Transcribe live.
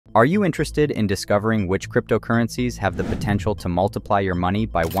Are you interested in discovering which cryptocurrencies have the potential to multiply your money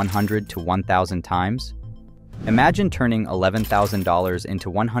by 100 to 1,000 times? Imagine turning $11,000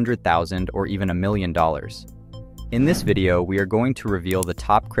 into $100,000 or even $1 million. In this video, we are going to reveal the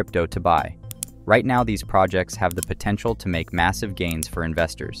top crypto to buy. Right now, these projects have the potential to make massive gains for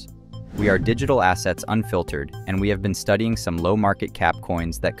investors. We are digital assets unfiltered, and we have been studying some low market cap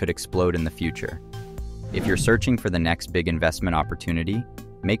coins that could explode in the future. If you're searching for the next big investment opportunity,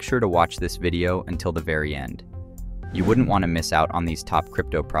 make sure to watch this video until the very end. You wouldn't want to miss out on these top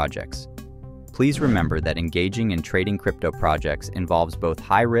crypto projects. Please remember that engaging in trading crypto projects involves both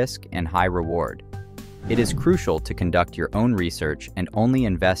high risk and high reward. It is crucial to conduct your own research and only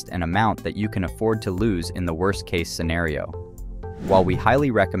invest an amount that you can afford to lose in the worst-case scenario. While we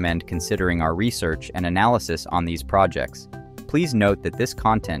highly recommend considering our research and analysis on these projects, please note that this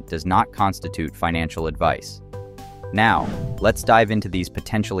content does not constitute financial advice. Now, let's dive into these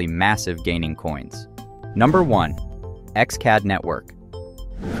potentially massive gaining coins. Number 1. Xcad Network.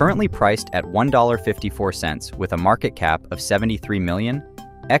 Currently priced at $1.54 with a market cap of $73 million,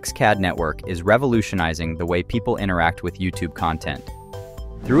 Xcad Network is revolutionizing the way people interact with YouTube content.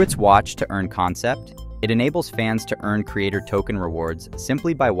 Through its watch-to-earn concept, it enables fans to earn creator token rewards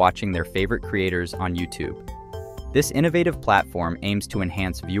simply by watching their favorite creators on YouTube. This innovative platform aims to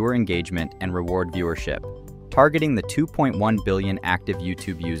enhance viewer engagement and reward viewership, targeting the 2.1 billion active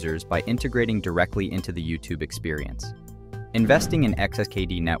YouTube users by integrating directly into the YouTube experience. Investing in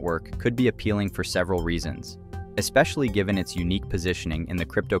Xcad Network could be appealing for several reasons, especially given its unique positioning in the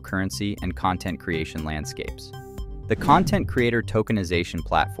cryptocurrency and content creation landscapes. The content creator tokenization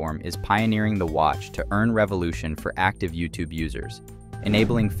platform is pioneering the watch-to-earn revolution for active YouTube users,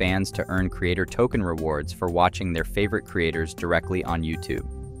 enabling fans to earn creator token rewards for watching their favorite creators directly on YouTube.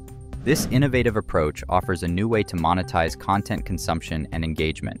 This innovative approach offers a new way to monetize content consumption and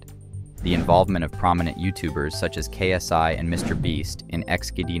engagement. The involvement of prominent YouTubers such as KSI and MrBeast in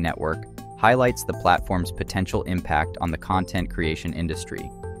Xcad Network highlights the platform's potential impact on the content creation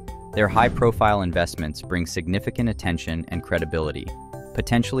industry. Their high-profile investments bring significant attention and credibility,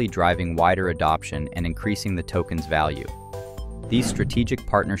 potentially driving wider adoption and increasing the token's value. These strategic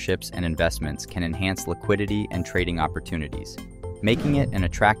partnerships and investments can enhance liquidity and trading opportunities, making it an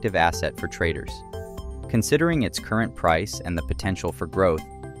attractive asset for traders. Considering its current price and the potential for growth,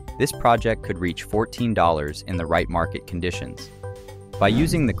 this project could reach $14 in the right market conditions. By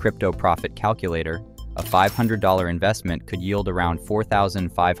using the Crypto Profit Calculator, a $500 investment could yield around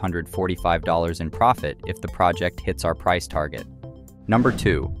 $4,545 in profit if the project hits our price target. Number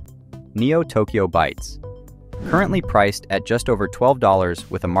 2. Tokyo Bytes. Currently priced at just over $12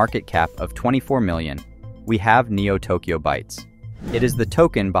 with a market cap of $24 million, we have Tokyo Bytes. It is the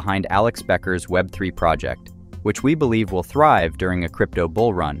token behind Alex Becker's Web3 project, which we believe will thrive during a crypto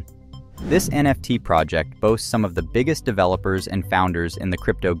bull run. This NFT project boasts some of the biggest developers and founders in the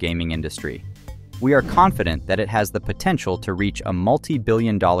crypto gaming industry. We are confident that it has the potential to reach a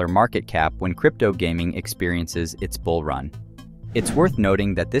multi-billion-dollar market cap when crypto gaming experiences its bull run. It's worth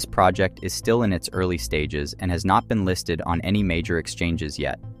noting that this project is still in its early stages and has not been listed on any major exchanges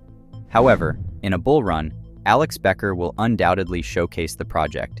yet. However, in a bull run, Alex Becker will undoubtedly showcase the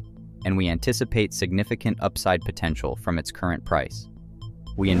project, and we anticipate significant upside potential from its current price.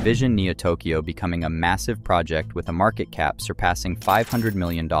 We envision Tokyo becoming a massive project with a market cap surpassing $500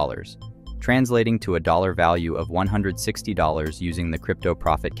 million, translating to a dollar value of $160 using the Crypto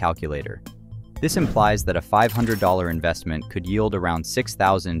Profit Calculator. This implies that a $500 investment could yield around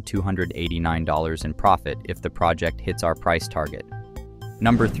 $6,289 in profit if the project hits our price target.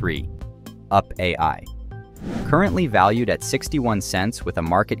 Number 3. UPAI. Currently valued at 61 cents with a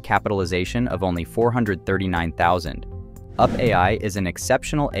market capitalization of only $439,000, UPAI is an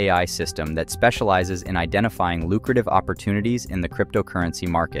exceptional AI system that specializes in identifying lucrative opportunities in the cryptocurrency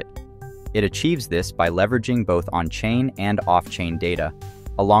market. It achieves this by leveraging both on-chain and off-chain data,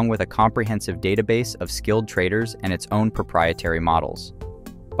 along with a comprehensive database of skilled traders and its own proprietary models.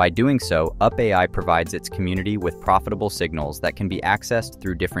 By doing so, UPAI provides its community with profitable signals that can be accessed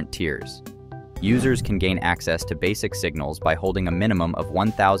through different tiers. Users can gain access to basic signals by holding a minimum of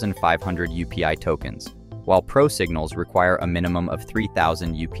 1,500 UPI tokens, while Pro signals require a minimum of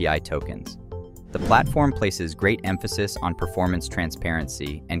 3,000 UPI tokens. The platform places great emphasis on performance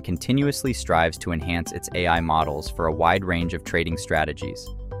transparency and continuously strives to enhance its AI models for a wide range of trading strategies.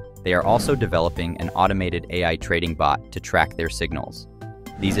 They are also developing an automated AI trading bot to track their signals.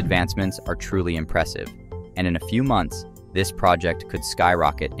 These advancements are truly impressive, and in a few months, this project could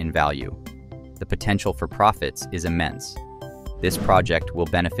skyrocket in value. The potential for profits is immense. This project will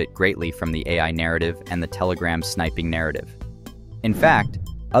benefit greatly from the AI narrative and the Telegram sniping narrative. In fact,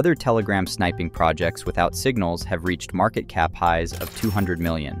 Other Telegram sniping projects without signals have reached market cap highs of 200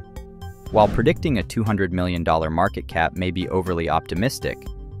 million. While predicting a $200 million market cap may be overly optimistic,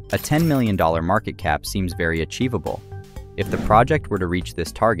 a $10 million market cap seems very achievable. If the project were to reach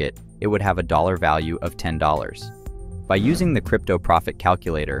this target, it would have a dollar value of $10. By using the crypto profit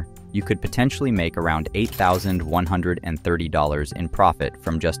calculator, you could potentially make around $8,130 in profit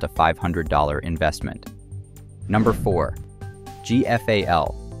from just a $500 investment. Number 4.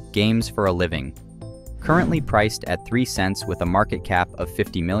 GFAL, Games for a Living. Currently priced at 3 cents with a market cap of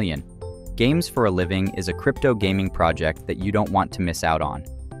 50 million, Games for a Living is a crypto gaming project that you don't want to miss out on.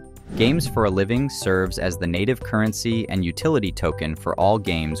 Games for a Living serves as the native currency and utility token for all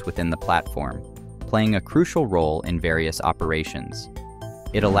games within the platform, playing a crucial role in various operations.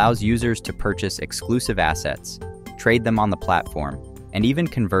 It allows users to purchase exclusive assets, trade them on the platform, and even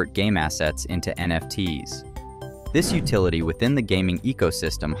convert game assets into NFTs. This utility within the gaming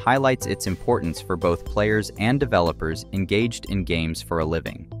ecosystem highlights its importance for both players and developers engaged in games for a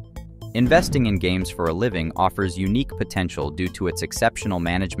living. Investing in games for a living offers unique potential due to its exceptional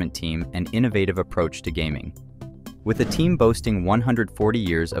management team and innovative approach to gaming. With a team boasting 140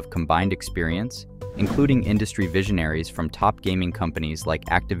 years of combined experience, including industry visionaries from top gaming companies like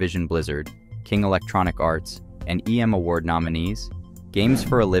Activision Blizzard, King Electronic Arts, and EM Award nominees, Games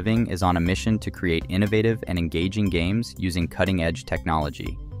for a Living is on a mission to create innovative and engaging games using cutting-edge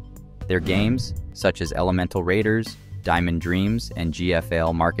technology. Their games, such as Elemental Raiders, Diamond Dreams, and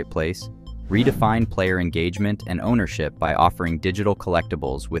GFAL Marketplace, redefine player engagement and ownership by offering digital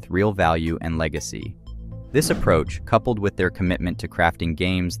collectibles with real value and legacy. This approach, coupled with their commitment to crafting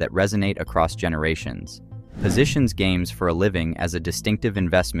games that resonate across generations, positions Games for a Living as a distinctive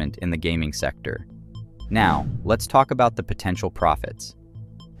investment in the gaming sector. Now, let's talk about the potential profits.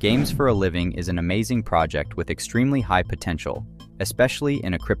 Games for a Living is an amazing project with extremely high potential, especially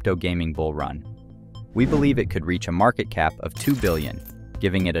in a crypto gaming bull run. We believe it could reach a market cap of $2 billion,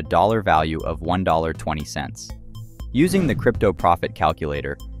 giving it a dollar value of $1.20. Using the crypto profit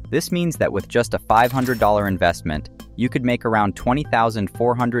calculator, this means that with just a $500 investment, you could make around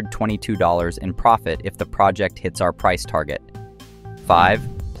 $20,422 in profit if the project hits our price target. 5.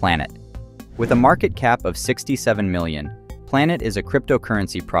 Planet. With a market cap of 67 million, Planet is a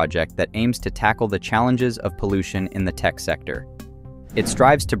cryptocurrency project that aims to tackle the challenges of pollution in the tech sector. It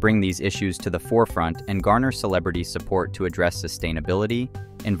strives to bring these issues to the forefront and garner celebrity support to address sustainability,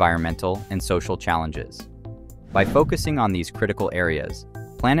 environmental, and social challenges. By focusing on these critical areas,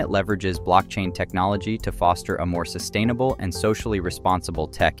 Planet leverages blockchain technology to foster a more sustainable and socially responsible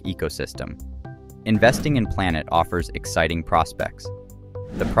tech ecosystem. Investing in Planet offers exciting prospects.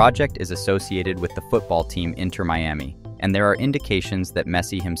 The project is associated with the football team Inter Miami, and there are indications that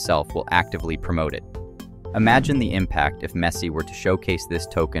Messi himself will actively promote it. Imagine the impact if Messi were to showcase this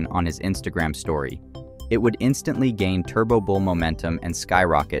token on his Instagram story. It would instantly gain turbo bull momentum and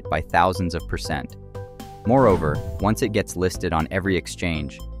skyrocket by thousands of %. Moreover, once it gets listed on every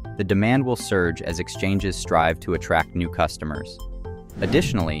exchange, the demand will surge as exchanges strive to attract new customers.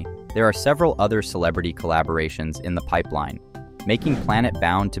 Additionally, there are several other celebrity collaborations in the pipeline, making Planet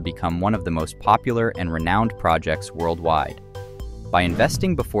bound to become one of the most popular and renowned projects worldwide. By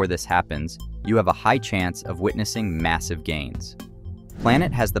investing before this happens, you have a high chance of witnessing massive gains.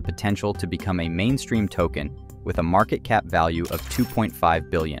 Planet has the potential to become a mainstream token with a market cap value of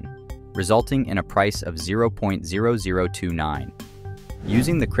 $2.5 billion, resulting in a price of 0.0029.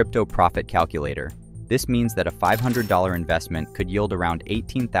 Using the crypto profit calculator, this means that a $500 investment could yield around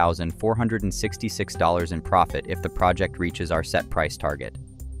 $18,466 in profit if the project reaches our set price target.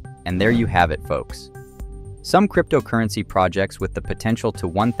 And there you have it, folks. Some cryptocurrency projects with the potential to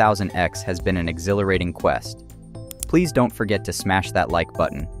 1000x has been an exhilarating quest. Please don't forget to smash that like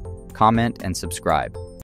button, comment, and subscribe.